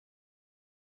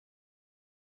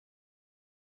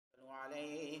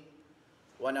عليه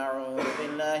ونعوذ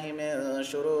بالله من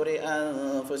شرور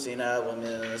أنفسنا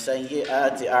ومن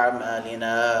سيئات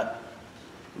أعمالنا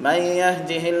من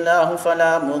يهده الله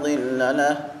فلا مضل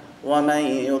له ومن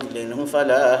يضلله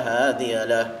فلا هادي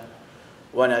له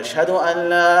ونشهد أن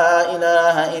لا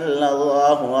إله إلا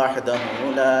الله وحده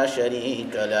لا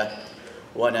شريك له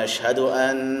ونشهد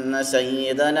أن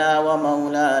سيدنا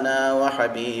ومولانا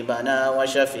وحبيبنا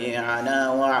وشفيعنا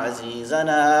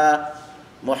وعزيزنا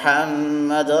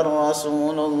محمد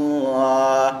رسول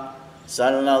الله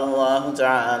صلى الله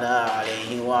تعالى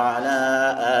عليه وعلى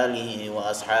آله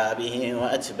وأصحابه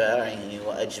وأتباعه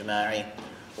وأجمعين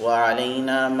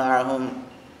وعلينا معهم.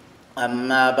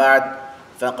 أما بعد،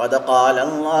 فقد قال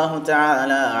الله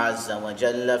تعالى عز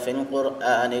وجل في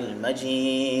القرآن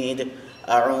المجيد: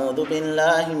 أعوذ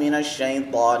بالله من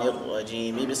الشيطان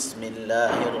الرجيم بسم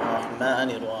الله الرحمن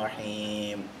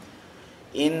الرحيم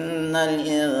إن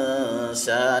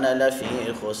الإنسان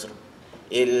لفي خسر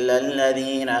إلا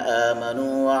الذين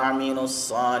آمنوا وعملوا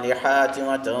الصالحات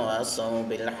وتواصوا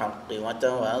بالحق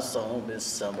وتواصوا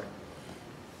بالصبر.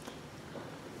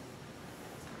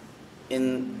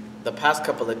 In the past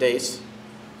couple of days,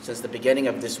 since the beginning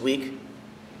of this week,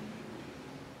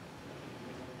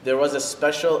 there was a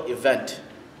special event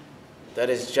that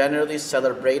is generally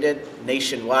celebrated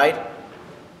nationwide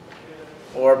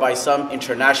or by some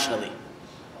internationally.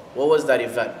 What was that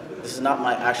event? This is not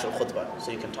my actual khutbah, so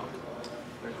you can talk.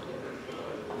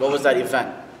 What was that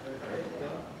event?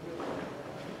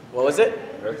 What was it?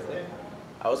 Earth Day.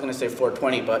 I was going to say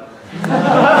 420, but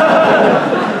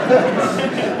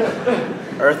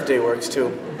Earth Day works too.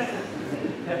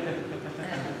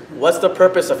 What's the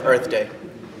purpose of Earth Day?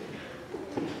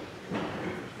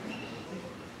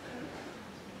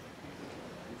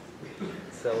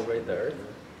 Celebrate the Earth.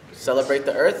 Celebrate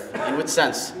the Earth? In which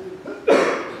sense?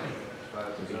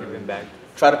 Giving back.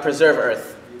 Try to preserve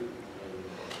Earth.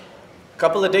 A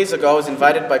couple of days ago, I was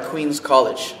invited by Queen's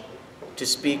College to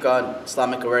speak on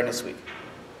Islamic Awareness Week.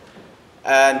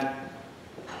 And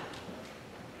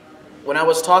when I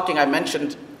was talking, I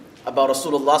mentioned about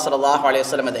Rasulullah sallallahu alaihi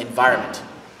wasallam and the environment.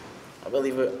 I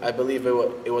believe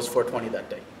it was 420 that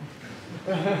day.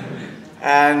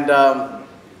 And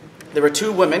there were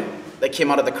two women that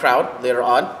came out of the crowd later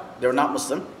on. They were not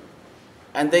Muslim.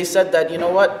 And they said that, you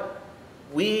know what?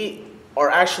 We are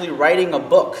actually writing a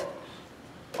book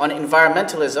on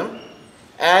environmentalism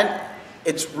and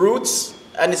its roots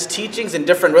and its teachings in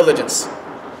different religions.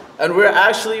 And we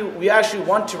actually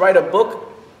want to write a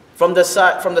book from the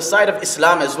side of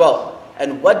Islam as well.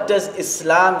 And what does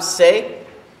Islam say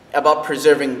about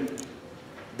preserving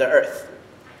the earth?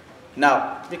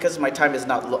 Now, because my time is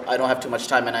not, I don't have too much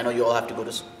time, and I know you all have to go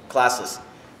to classes.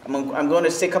 I'm going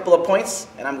to say a couple of points,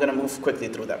 and I'm going to move quickly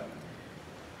through them.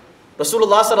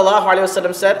 Rasulullah sallallahu alaihi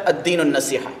wasallam said, "Ad-deenun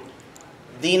nasiha."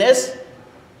 Deen is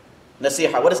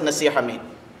nasiha. What does nasiha mean?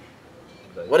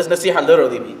 What does nasiha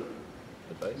literally mean?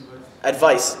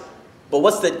 Advice. But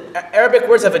what's the Arabic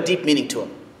words have a deep meaning to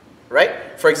them,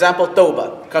 right? For example,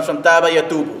 tawbah comes from taba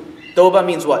yatubu. Tawbah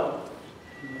means what?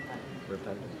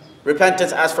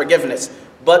 Repentance, as forgiveness.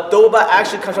 But tawbah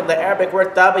actually comes from the Arabic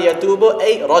word taba yatubu,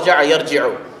 ay raja'a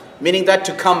yarji'u, meaning that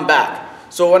to come back.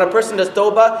 So when a person does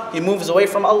tawbah, he moves away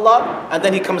from Allah and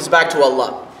then he comes back to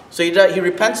Allah. So he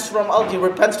repents to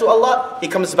Allah, he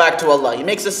comes back to Allah. He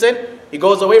makes a sin, he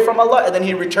goes away from Allah, and then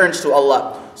he returns to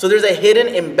Allah. So there's a hidden,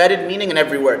 embedded meaning in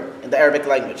every word in the Arabic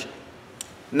language.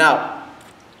 Now,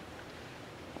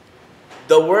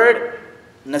 the word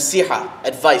nasiha,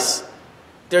 advice,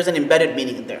 there's an embedded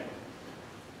meaning in there.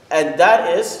 And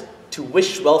that is to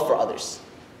wish well for others.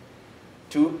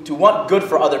 To want good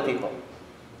for other people.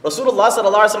 Rasulullah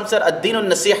sallallahu alaihi wasallam said, "Ad-deenun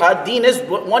nasiha." Deen is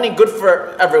wanting good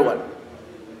for everyone.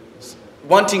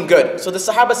 Wanting good. So the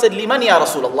Sahaba said, "Liman ya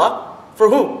Rasulullah?" For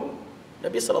who?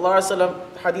 Nabi sallallahu alaihi wasallam,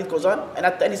 hadith goes on, and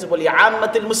at the end he said,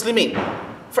 "Li'ammatil muslimin."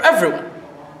 For everyone.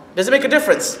 Does it make a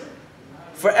difference?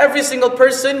 For every single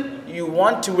person, you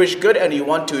want to wish good and you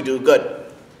want to do good.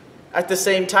 At the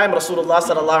same time, Rasulullah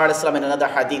sallallahu alaihi wasallam in another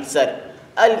hadith said,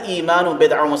 "Al-imanu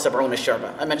bid'un wa sab'una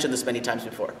shu'ba." I mentioned this many times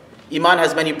before. Iman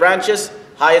has many branches.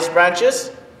 Highest branches?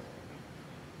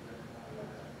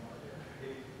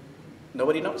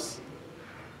 Nobody knows?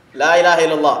 La ilaha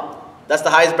illallah. That's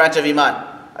the highest branch of Iman.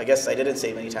 I guess I didn't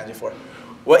say it many times before.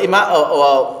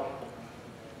 وَإِمَاتَةُ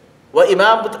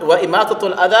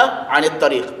الْأَذَى عَنِ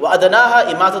الطَّرِيقِ وَأَدْنَاهَا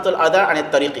إِمَاتَةُ الْأَذَى عَنِ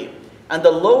الطَّرِيقِ. And the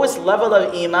lowest level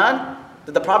of Iman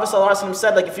that the Prophet ﷺ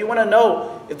said, like if you want to know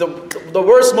if the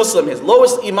worst Muslim, his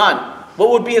lowest Iman,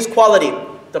 what would be his quality?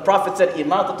 The Prophet said,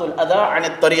 إِمَاتَةُ الْأَذَى عَنِ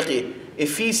الطَّرِيقِ.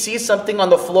 If he sees something on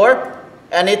the floor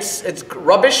and it's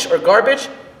rubbish or garbage,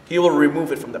 he will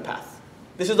remove it from the path.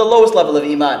 This is the lowest level of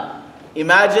iman.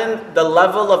 Imagine the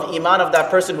level of iman of that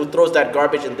person who throws that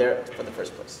garbage in there for the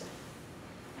first place.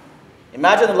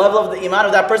 Imagine the level of the iman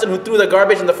of that person who threw the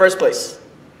garbage in the first place.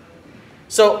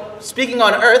 So, speaking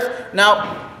on earth,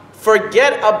 now,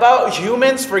 forget about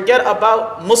humans, forget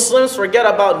about Muslims, forget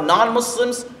about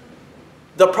non-Muslims.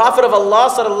 The Prophet of Allah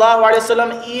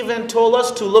ﷺ even told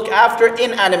us to look after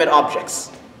inanimate objects.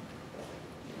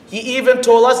 He even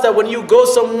told us that when you go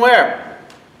somewhere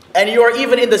and you are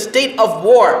even in the state of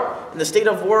war, in the state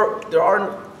of war there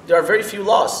are very few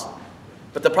laws.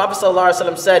 But the Prophet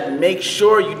ﷺ said, make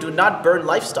sure you do not burn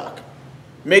livestock.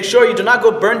 Make sure you do not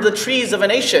go burn the trees of a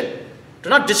nation. Do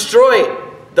not destroy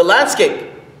the landscape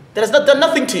that has not done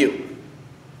nothing to you.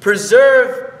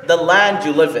 Preserve the land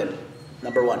you live in,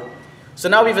 number one. So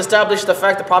now we've established the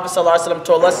fact the Prophet ﷺ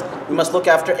told us we must look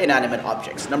after inanimate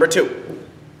objects. Number two,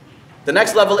 the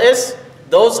next level is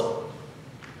those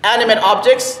animate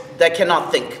objects that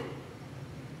cannot think.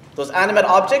 Those animate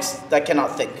objects that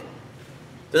cannot think.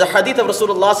 There's a hadith of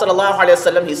Rasulullah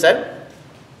ﷺ, he said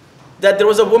that there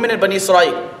was a woman in Bani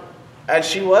Israel and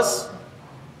she was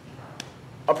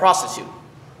a prostitute.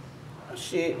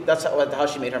 That's how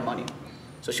she made her money.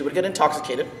 So she would get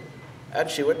intoxicated and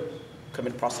she would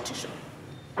commit prostitution.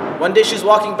 One day she's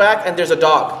walking back and there's a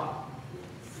dog.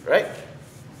 Right?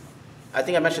 I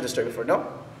think I mentioned this story before. No?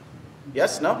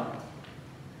 Yes? No?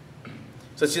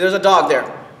 So see, there's a dog there.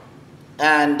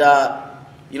 And,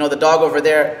 the dog over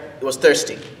there, it was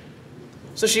thirsty.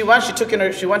 So she went to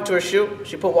her shoe,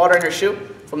 she put water in her shoe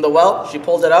from the well, she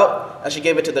pulled it out, and she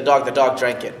gave it to the dog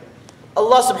drank it.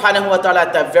 Allah subhanahu wa ta'ala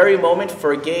at that very moment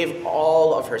forgave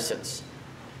all of her sins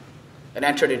and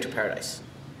entered into paradise.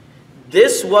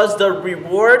 This was the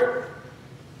reward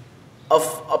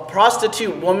of a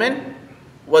prostitute woman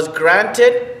was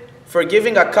granted for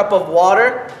giving a cup of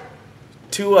water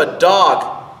to a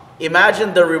dog.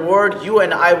 Imagine the reward you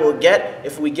and I will get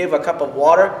if we give a cup of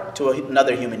water to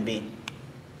another human being.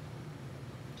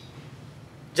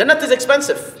 Jannat is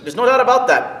expensive. There's no doubt about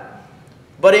that.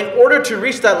 But in order to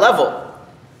reach that level,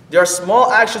 there are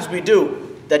small actions we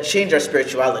do that change our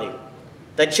spirituality,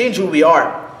 that change who we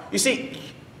are. You see,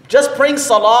 just praying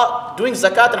salah, doing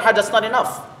zakat and hajj, that's not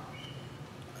enough.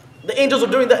 The angels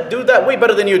do that way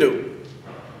better than you do.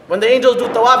 When the angels do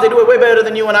tawaf, they do it way better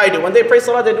than you and I do. When they pray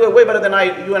salah, they do it way better than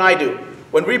you and I do.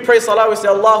 When we pray salah, we say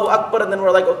Allahu Akbar, and then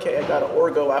we're like, okay, I got to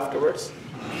orgo afterwards.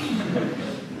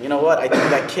 You know what? I think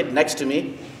that kid next to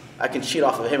me, I can cheat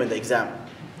off of him in the exam.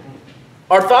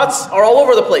 Our thoughts are all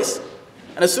over the place.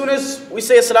 And as soon as we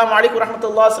say Assalamu alaikum wa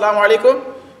rahmatullah, Assalamu alaikum,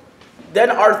 then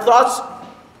our thoughts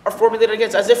are formulated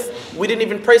against, as if we didn't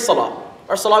even pray salah.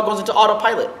 Our salah goes into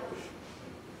autopilot.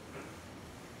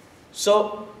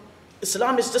 So,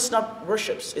 Islam is just not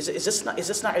worships. Is this not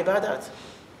ibadat?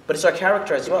 But it's our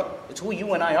character as well. It's who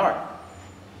you and I are.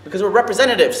 Because we're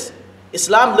representatives.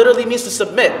 Islam literally means to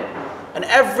submit. And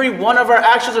every one of our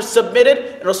actions are submitted.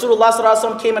 And Rasulullah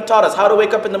ﷺ came and taught us how to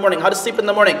wake up in the morning, how to sleep in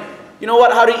the morning. You know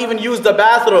what? How to even use the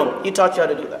bathroom. He taught you how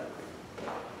to do that.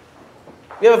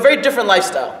 We have a very different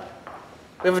lifestyle.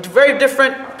 We have a very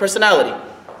different personality.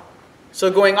 So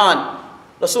going on,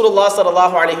 Rasulullah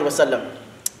ﷺ,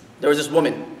 there was this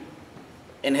woman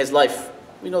in his life.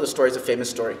 We know the story, it's a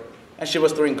famous story. And she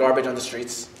was throwing garbage on the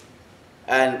streets.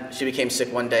 And she became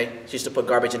sick one day. She used to put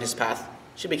garbage in his path.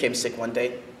 She became sick one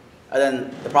day. And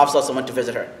then the Prophet ﷺ went to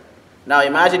visit her. Now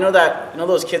imagine, you know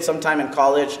those kids sometime in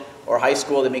college or high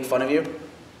school, they make fun of you?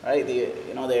 Right?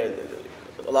 I'm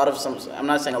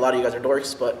not saying a lot of you guys are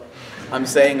dorks, but I'm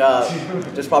saying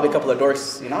there's probably a couple of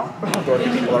dorks,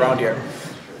 dorky people around here.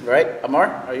 Right? Amar,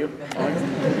 are you?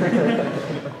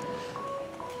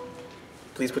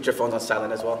 Please put your phones on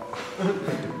silent as well.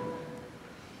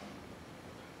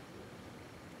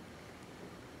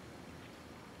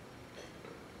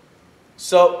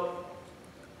 So,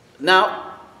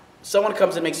 now, someone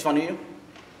comes and makes fun of you,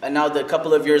 and now a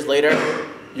couple of years later,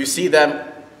 you see them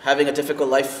having a difficult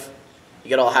life, you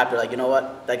get all happy, like, you know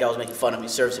what, that guy was making fun of me,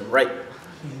 serves him right.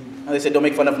 And they say, don't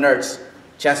make fun of nerds.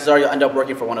 Chances are you'll end up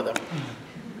working for one of them.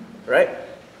 Right?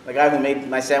 The guy who made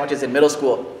my sandwiches in middle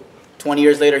school, 20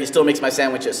 years later, he still makes my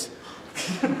sandwiches.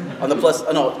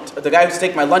 The guy who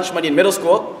takes my lunch money in middle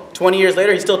school, 20 years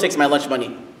later, he still takes my lunch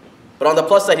money. But on the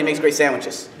plus side, he makes great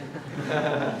sandwiches.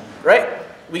 Right?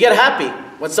 We get happy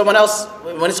when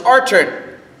it's our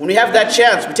turn. When we have that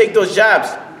chance, we take those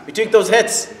jabs, we take those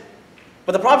hits.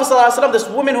 But the Prophet ﷺ, this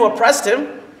woman who oppressed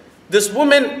him, this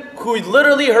woman who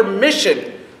literally her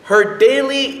mission, her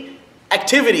daily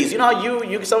activities, you know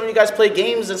how some of you guys play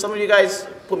games and some of you guys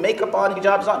put makeup on,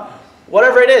 hijabs on,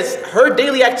 whatever it is, her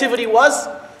daily activity was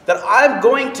that I'm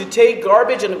going to take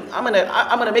garbage and I'm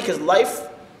gonna make his life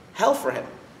hell for him.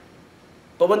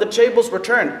 But when the tables were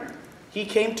turned, he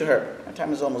came to her. My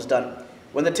time is almost done.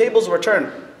 When the tables were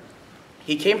turned,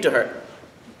 he came to her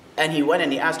and he went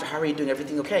and he asked her, how are you doing?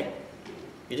 Everything okay?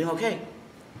 You doing okay?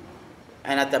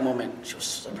 And at that moment, she was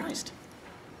surprised.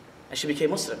 And she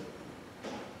became Muslim.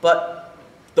 But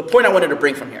the point I wanted to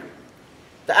bring from here,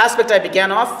 the aspect I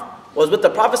began off was with the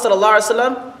Prophet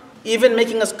ﷺ even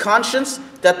making us conscious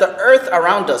that the earth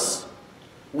around us,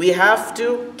 we have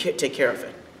to take care of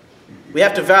it. We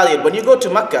have to value it. When you go to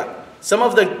Mecca, some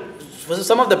of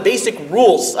the basic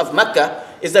rules of Mecca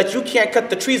is that you can't cut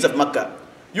the trees of Mecca.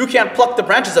 You can't pluck the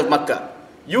branches of Mecca.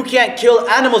 You can't kill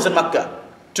animals in Mecca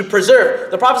to preserve.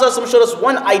 The Prophet ﷺ showed us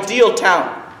one ideal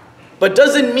town, but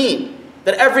doesn't mean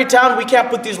that every town we can't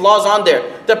put these laws on there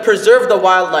that preserve the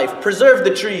wildlife, preserve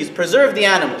the trees, preserve the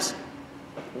animals.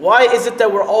 Why is it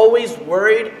that we're always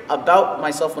worried about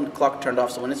my cell phone clock turned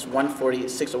off? So when it's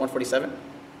 1:46 or 1:47,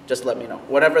 just let me know.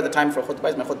 Whatever the time for khutbah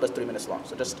is, my khutbah is 3 minutes long.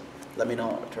 So just let me know,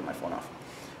 I'll turn my phone off.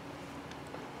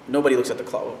 Nobody looks at the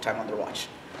clock, time on their watch.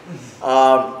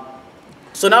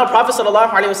 So now Prophet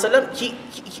ﷺ,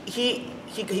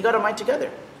 he got our mind together.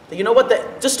 That, you know what,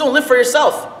 that just don't live for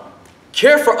yourself.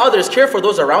 Care for others, care for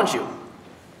those around you.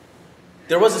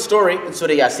 There was a story in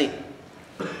Surah Yasin.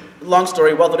 Long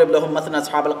story. وَضْرِبْ لَهُمْ مَثْلًا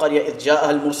أَصْحَابَ الْقَرْيَةِ إِذْ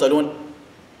جَاءَهَا الْمُرْسَلُونَ.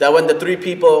 That when the three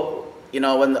people,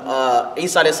 when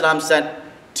Isa a.s. sent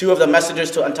two of the messengers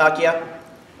to Antakya,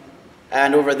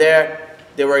 and over there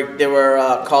they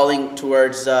were calling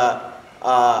towards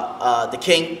the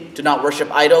king to not worship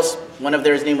idols. One of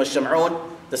theirs name was Sham'un,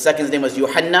 the second's name was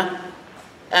Yuhanna,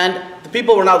 and the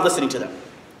people were not listening to them.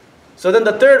 So then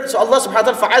the third, so Allah subhanahu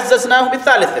wa ta'ala فَعَزَّزْنَاهُ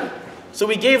بِالثَّالِثٍ. So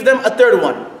we gave them a third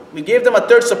one. We gave them a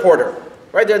third supporter.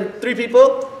 Right, then three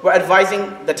people were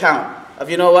advising the town of,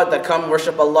 you know what, that come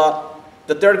worship Allah.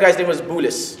 The third guy's name was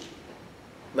Bulis,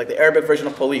 like the Arabic version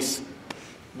of police.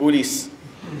 Bulis.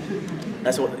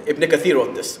 That's what Ibn Kathir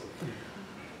wrote this.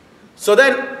 So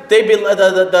then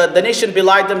the nation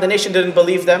belied them, the nation didn't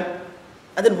believe them.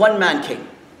 And then one man came.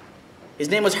 His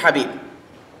name was Habib,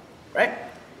 right?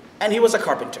 And he was a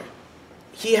carpenter.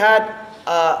 He had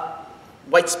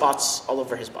white spots all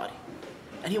over his body.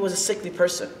 And he was a sickly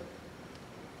person.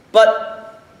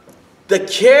 But the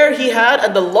care he had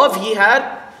and the love he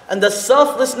had and the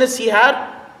selflessness he had,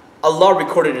 Allah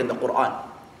recorded it in the Quran.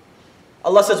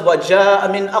 Allah says, وَجَاءَ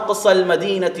مِنْ أَقْصَى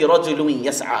الْمَدِينَةِ رَجُلٌ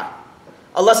يَسْعَى.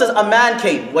 Allah says, a man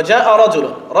came. وَجَاءَ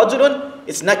رَجُلٌ. رَجُلٌ,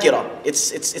 it's nakira.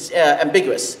 It's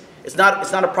ambiguous. It's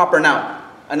not a proper noun.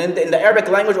 And in the Arabic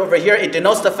language over here, it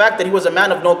denotes the fact that he was a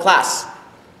man of no class.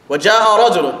 وَجَاءَ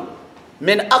رَجُلٌ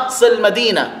مِنْ أَقْصَى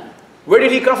الْمَدِينَةِ. Where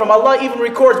did he come from? Allah even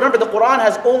records. Remember, the Quran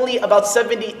has only about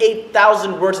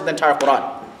 78,000 words in the entire Quran.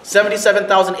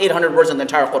 77,800 words in the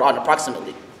entire Quran,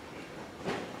 approximately.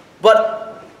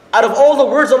 But out of all the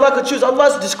words Allah could choose,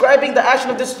 Allah is describing the action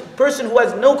of this person who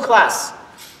has no class.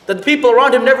 That the people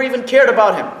around him never even cared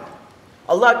about him.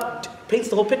 Allah paints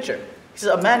the whole picture. He says,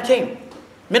 a man came.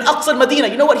 Min Aqsa al-Madina.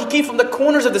 You know what? He came from the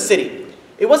corners of the city.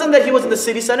 It wasn't that he was in the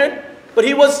city center, but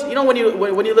he was, when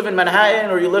you live in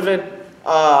Manhattan or you live in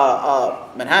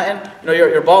Manhattan,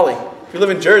 you're balling. If you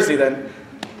live in Jersey, then,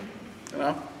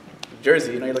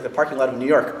 Jersey, you're like the parking lot of New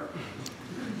York.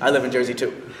 I live in Jersey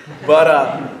too. But,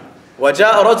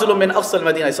 وَجَاءَ رَجُلٌ مِّنْ أَقْصَى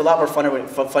الْمَدِينَةِ. It's a lot more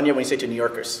funnier when you say to New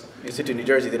Yorkers. When you say to New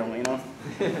Jersey, they don't,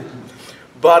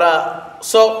 But,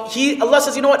 so Allah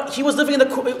says, you know what? He was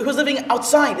living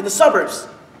outside in the suburbs.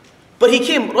 But he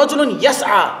came, رَجُلٌ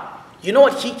يَسْعَى. You know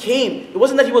what? He came. It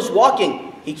wasn't that he was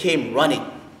walking. He came running.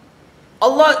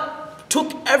 Allah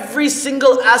took every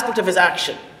single aspect of his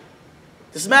action.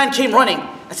 This man came running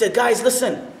and said, guys,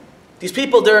 listen. These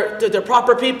people, they're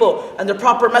proper people and they're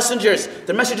proper messengers.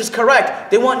 Their message is correct.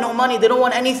 They want no money. They don't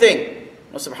want anything.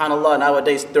 Subhanallah,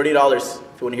 nowadays, $30 if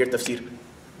you want to hear tafsir.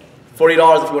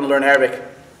 $40 if you want to learn Arabic.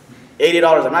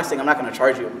 $80. I'm not saying I'm not going to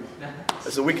charge you.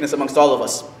 There's a weakness amongst all of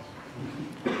us.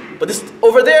 But this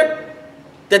over there,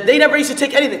 that they never used to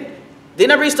take anything. They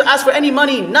never used to ask for any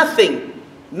money, nothing.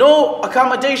 No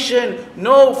accommodation,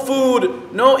 no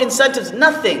food, no incentives,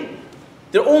 nothing.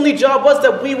 Their only job was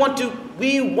that we want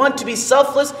to be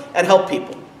selfless and help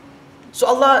people. So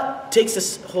Allah takes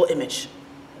this whole image.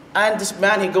 And this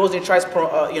man, he goes and he tries,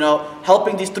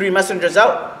 helping these three messengers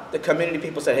out. The community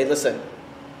people said, hey, listen,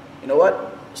 you know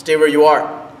what? Stay where you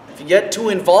are. If you get too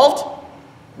involved,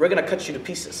 we're going to cut you to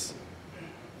pieces.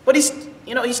 But he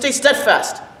stayed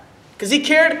steadfast. Because he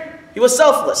cared, he was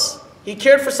selfless. He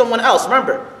cared for someone else.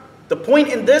 Remember, the point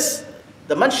in this,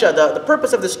 the mansha, the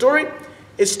purpose of the story,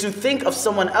 is to think of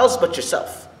someone else but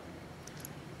yourself.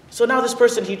 So now this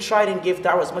person, he tried and gave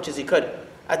da'wah as much as he could.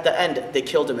 At the end, they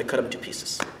killed him, they cut him to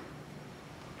pieces.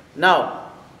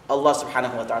 Now, Allah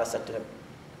subhanahu wa ta'ala said to him,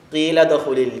 قِيلَ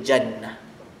دَخُلِ الْجَنَّةِ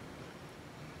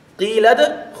قِيلَ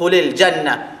دَخُلِ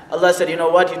الْجَنَّةِ. Allah said, you know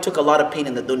what? You took a lot of pain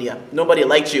in the dunya. Nobody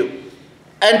liked you.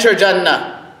 Enter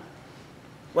Jannah.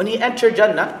 When he entered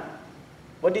Jannah,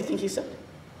 what do you think he said?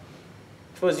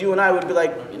 If it was you and I, would be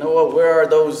like, you know what,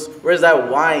 where's that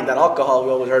wine, that alcohol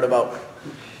we always heard about?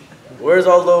 Where's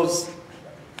all those,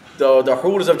 the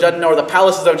hoods of Jannah, or the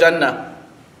palaces of Jannah,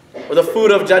 or the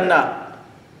food of Jannah?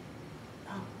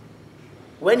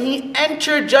 When he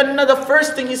entered Jannah, the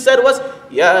first thing he said was,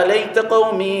 يَا لَيْتَ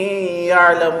قَوْمِي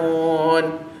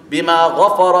يَعْلَمُونَ بِمَا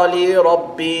غَفَرَ لِي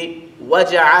رَبِّي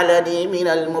وَجَعَلَنِي مِنَ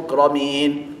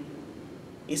الْمُكْرَمِينَ.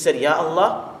 He said, Ya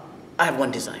Allah, I have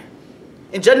one desire.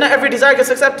 In Jannah, every desire gets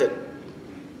accepted.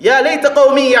 Ya layta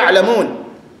qawmi ya'lamun.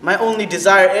 My only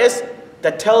desire is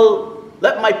that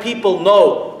let my people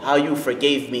know how you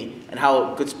forgave me and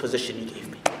how good position you gave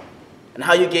me. And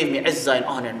how you gave me izzah and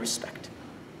honor and respect.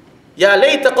 Ya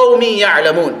layta qawmi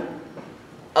ya'lamun.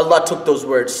 Allah took those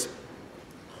words,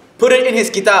 put it in His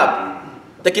kitab.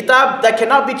 The kitab that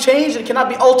cannot be changed and cannot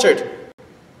be altered.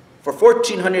 For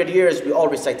 1400 years, we all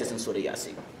recite this in Surah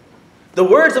Yasin. The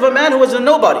words of a man who was a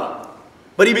nobody,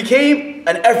 but he became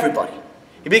an everybody.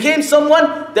 He became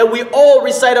someone that we all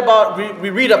recite about, we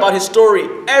read about his story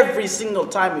every single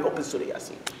time we open Surah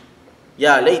Yasin.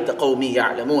 Ya layta qawmi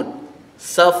ya'lamun.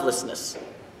 Selflessness.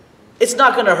 It's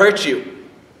not going to hurt you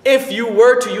if you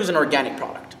were to use an organic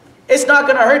product. It's not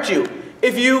going to hurt you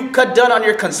if you cut down on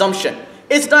your consumption.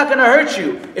 It's not going to hurt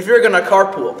you if you're going to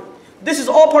carpool. This is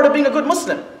all part of being a good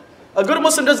Muslim. A good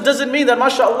Muslim doesn't mean that,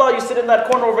 mashallah, you sit in that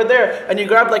corner over there and you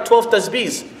grab like 12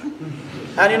 tasbees.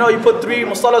 And you put 3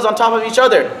 musallas on top of each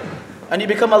other. And you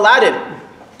become Aladdin.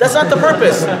 That's not the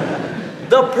purpose.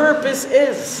 The purpose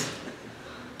is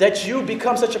that you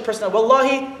become such a person.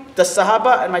 Wallahi, the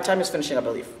Sahaba, and my time is finishing, I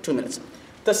believe, 2 minutes.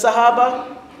 The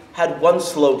Sahaba had one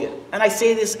slogan. And I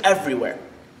say this everywhere.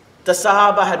 The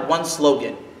Sahaba had one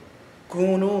slogan.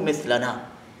 Kunu mithlana.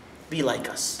 Be like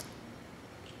us.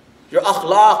 Your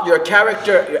akhlaq, your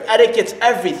character, your etiquettes,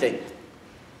 everything.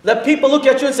 Let people look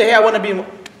at you and say, hey, I want to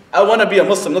be a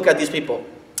Muslim. Look at these people.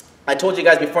 I told you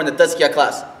guys before in the Tazkiyah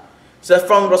class. So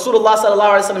from Rasulullah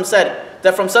sallallahu alaihi wasallam said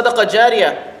that from sadaqah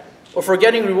jariyah, or for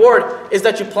getting reward, is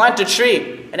that you plant a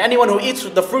tree. And anyone who eats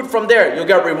the fruit from there, you'll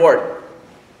get reward.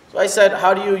 So I said,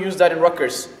 how do you use that in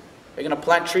Rutgers? Are you going to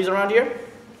plant trees around here?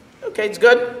 Okay, it's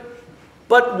good.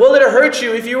 But will it hurt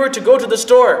you if you were to go to the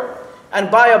store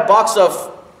and buy a box of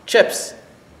chips,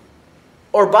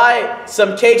 or buy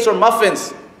some cakes or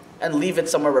muffins and leave it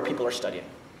somewhere where people are studying?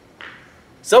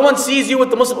 Someone sees you with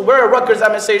the Muslim, wear a Rutgers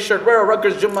MSA shirt, wear a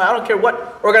Rutgers Jumuah, I don't care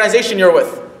what organization you're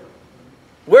with.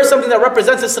 Wear something that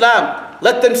represents Islam.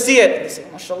 Let them see it. They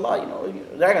say, mashallah,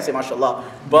 they're not going to say mashallah.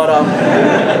 But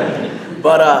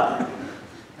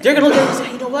they're going to look at it and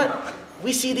say, you know what?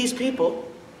 We see these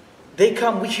people, they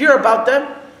come, we hear about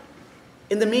them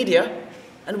in the media,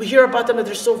 and we hear about them that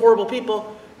they're so horrible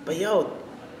people, but yo,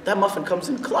 that muffin comes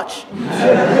in clutch.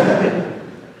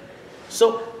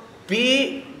 So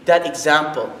be that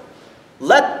example.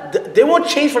 They won't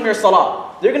change from your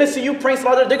salah. They're going to see you praying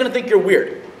salah, they're going to think you're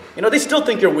weird. They still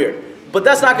think you're weird, but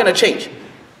that's not going to change.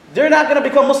 They're not going to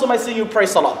become Muslim by seeing you pray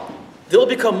salah. They'll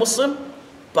become Muslim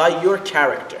by your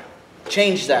character.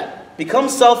 Change that. Become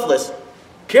selfless.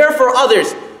 Care for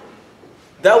others.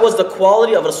 That was the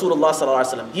quality of Rasulullah sallallahu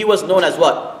alaihi wasallam. He was known as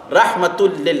what?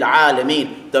 Rahmatul lil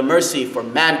alameen, the mercy for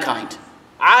mankind.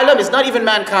 Alam is not even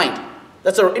mankind.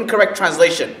 That's an incorrect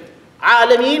translation.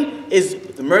 Alameen is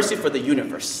the mercy for the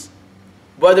universe.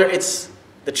 Whether it's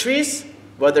the trees,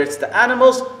 whether it's the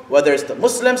animals, whether it's the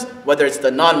Muslims, whether it's the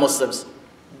non-Muslims.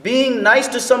 Being nice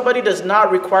to somebody does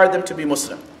not require them to be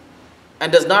Muslim.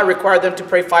 And does not require them to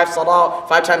pray 5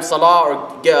 times salah,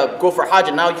 or go for hajj,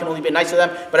 and now you can only be nice to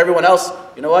them. But everyone else,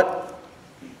 you know what?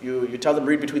 You tell them,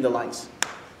 read between the lines.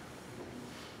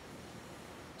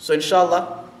 So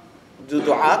inshallah, do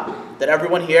dua that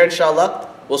everyone here, inshallah,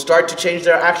 will start to change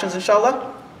their actions,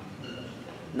 inshallah.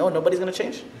 No, nobody's going to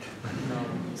change? No.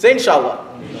 Say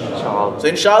inshallah. Inshallah. So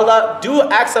inshallah, do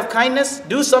acts of kindness,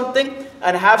 do something,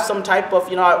 and have some type of,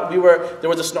 there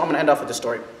was a snow, I'm going to end off with this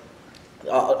story.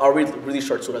 I'll read really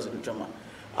short surahs in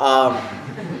Jumu'ah.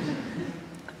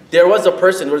 There was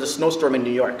a snowstorm in New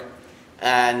York.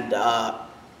 And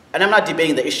I'm not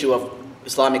debating the issue of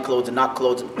Islamic clothes and not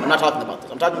clothes. I'm not talking about this.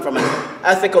 I'm talking from an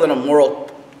ethical and a moral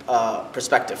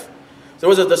perspective. There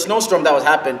was the snowstorm that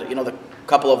happened, the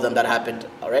couple of them that happened,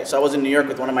 all right? So I was in New York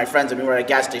with one of my friends, and we were at a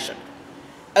gas station.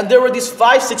 And there were these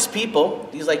 5-6 people,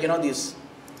 these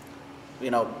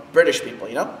British people,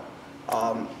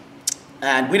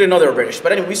 And we didn't know they were British.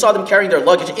 But anyway, we saw them carrying their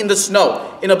luggage in the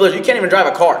snow, in a blizzard. You can't even drive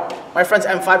a car. My friend's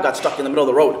M5 got stuck in the middle of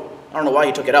the road. I don't know why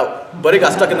he took it out, but it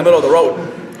got stuck in the middle of the road.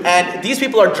 And these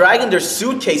people are dragging their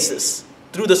suitcases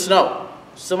through the snow.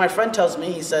 So my friend tells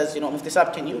me, he says, you know, Mufti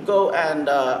Sahib, can you go and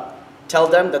tell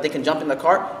them that they can jump in the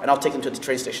car and I'll take them to the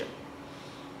train station.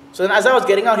 So then as I was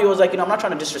getting out, he was like, you know, I'm not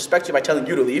trying to disrespect you by telling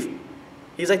you to leave.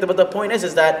 He's like, but the point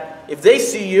is that if they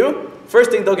see you,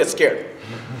 first thing they'll get scared.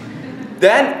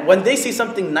 Then when they see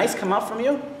something nice come out from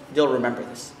you, they'll remember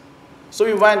this. So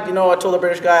we went, you know, I told the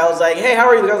British guy, I was like, hey, how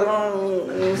are you? The guy was like, oh.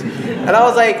 And I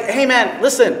was like, hey man,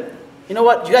 listen, you know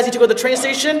what, you guys need to go to the train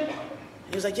station?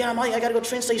 He was like, yeah, I gotta go to the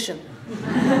train station.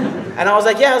 And I was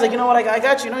like, yeah, you know what, I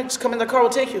got you, just come in the car, we'll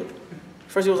take you.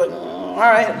 First he was like, oh, all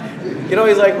right. You know,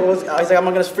 he's like, I'm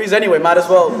not gonna freeze anyway, might as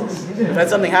well. If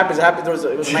something happens, it happens.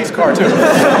 It was a nice car too.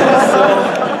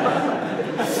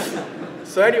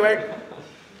 So anyway,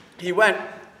 he went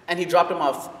and he dropped him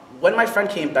off. When my friend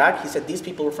came back, he said these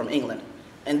people were from England.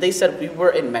 And they said we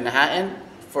were in Manhattan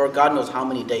for God knows how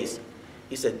many days.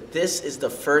 He said, this is the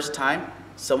first time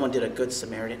someone did a good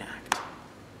Samaritan act.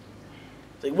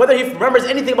 So whether he remembers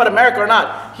anything about America or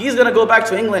not, he's going to go back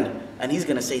to England and he's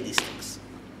going to say these things.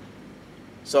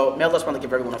 So may Allah subhanahu wa ta'ala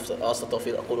give everyone of us the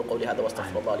tawfiq. أقول قولي هذا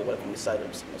واستغفر الله لي ولكم لسائر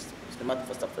المسلمات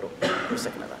فاستغفروه. For a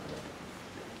second of that.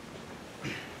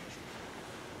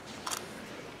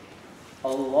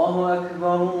 الله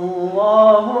أكبر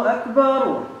الله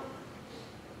أكبر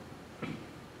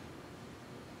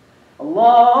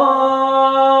الله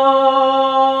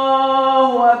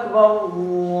أكبر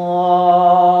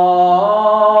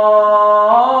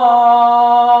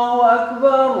الله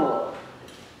أكبر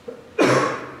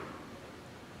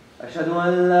أشهد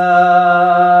أن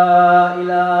لا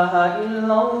إله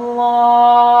إلا الله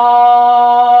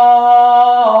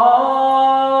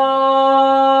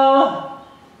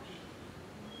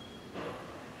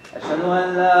أشهد أن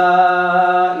لا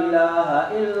إله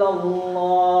إلا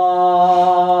الله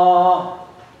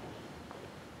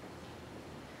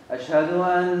أشهد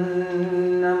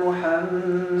أن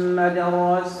محمدا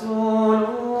رسول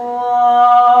الله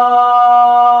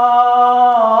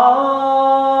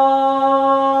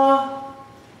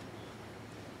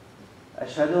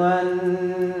أشهد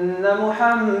أن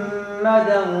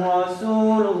محمدا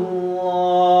رسول الله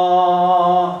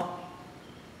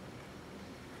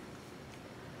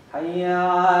حي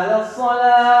على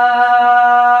الصلاة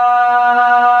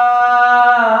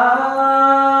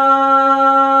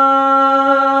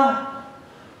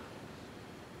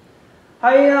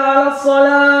حي على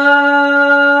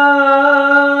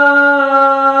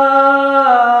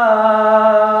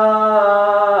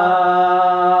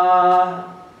الصلاة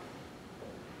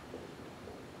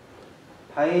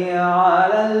حي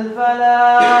على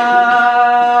الفلاح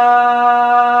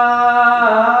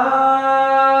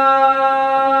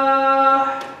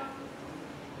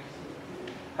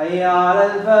حي على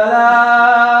الفلاح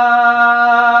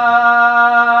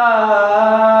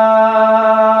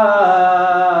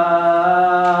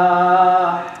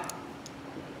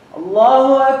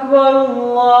الله أكبر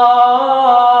الله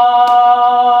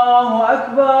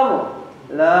أكبر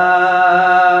لا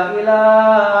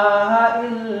إله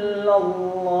إلا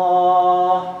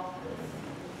الله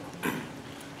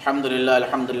الحمد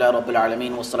لله رب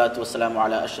العالمين والصلاة والسلام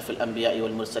على أشرف الأنبياء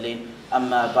والمرسلين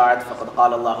أما بعد فقد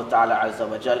قال الله تعالى عز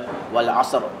وجل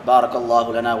والعصر بارك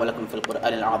الله لنا ولكم في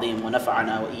القرآن العظيم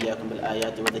ونفعنا وإياكم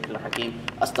بالآيات وذكر الحكيم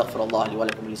أستغفر الله لي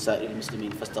ولكم لسائر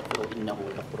المسلمين فاستغفروه إنه هو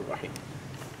الغفور الرحيم.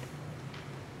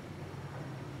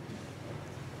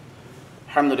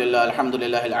 الحمد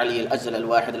لله العلي الأجل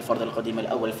الواحد الفرد القديم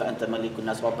الأول فأنت ملك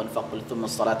الناس ربا فاقبل ثم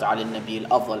الصلاة على النبي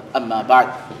الأفضل أما بعد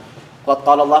قد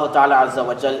قال الله تعالى عز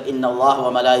وجل إن الله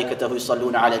وملائكته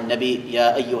يصلون على النبي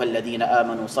يا أيها الذين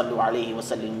آمنوا صلوا عليه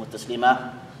وسلموا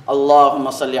تسليما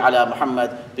اللهم صل على محمد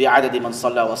بعدد من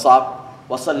صلى وصام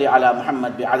وصل على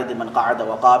محمد بعدد من قعد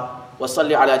وقام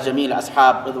وصل على جميع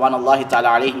الأصحاب رضوان الله تعالى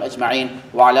عليهم أجمعين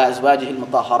وعلى أزواجه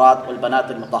المطهرات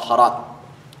والبنات المطهرات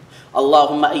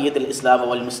اللهم أيد الإسلام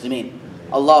والمسلمين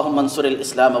اللهم انصر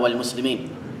الإسلام والمسلمين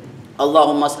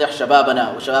اللهم اصلح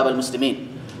شبابنا وشباب المسلمين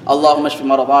اللهم اشف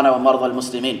مرضانا ومرضى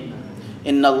المسلمين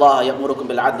إن الله يأمركم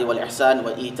بالعدل والإحسان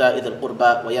وإيتاء ذي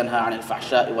القربى وينهى عن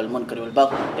الفحشاء والمنكر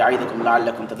والبغي يعظكم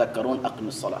لعلكم تذكرون أقيموا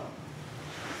الصلاة.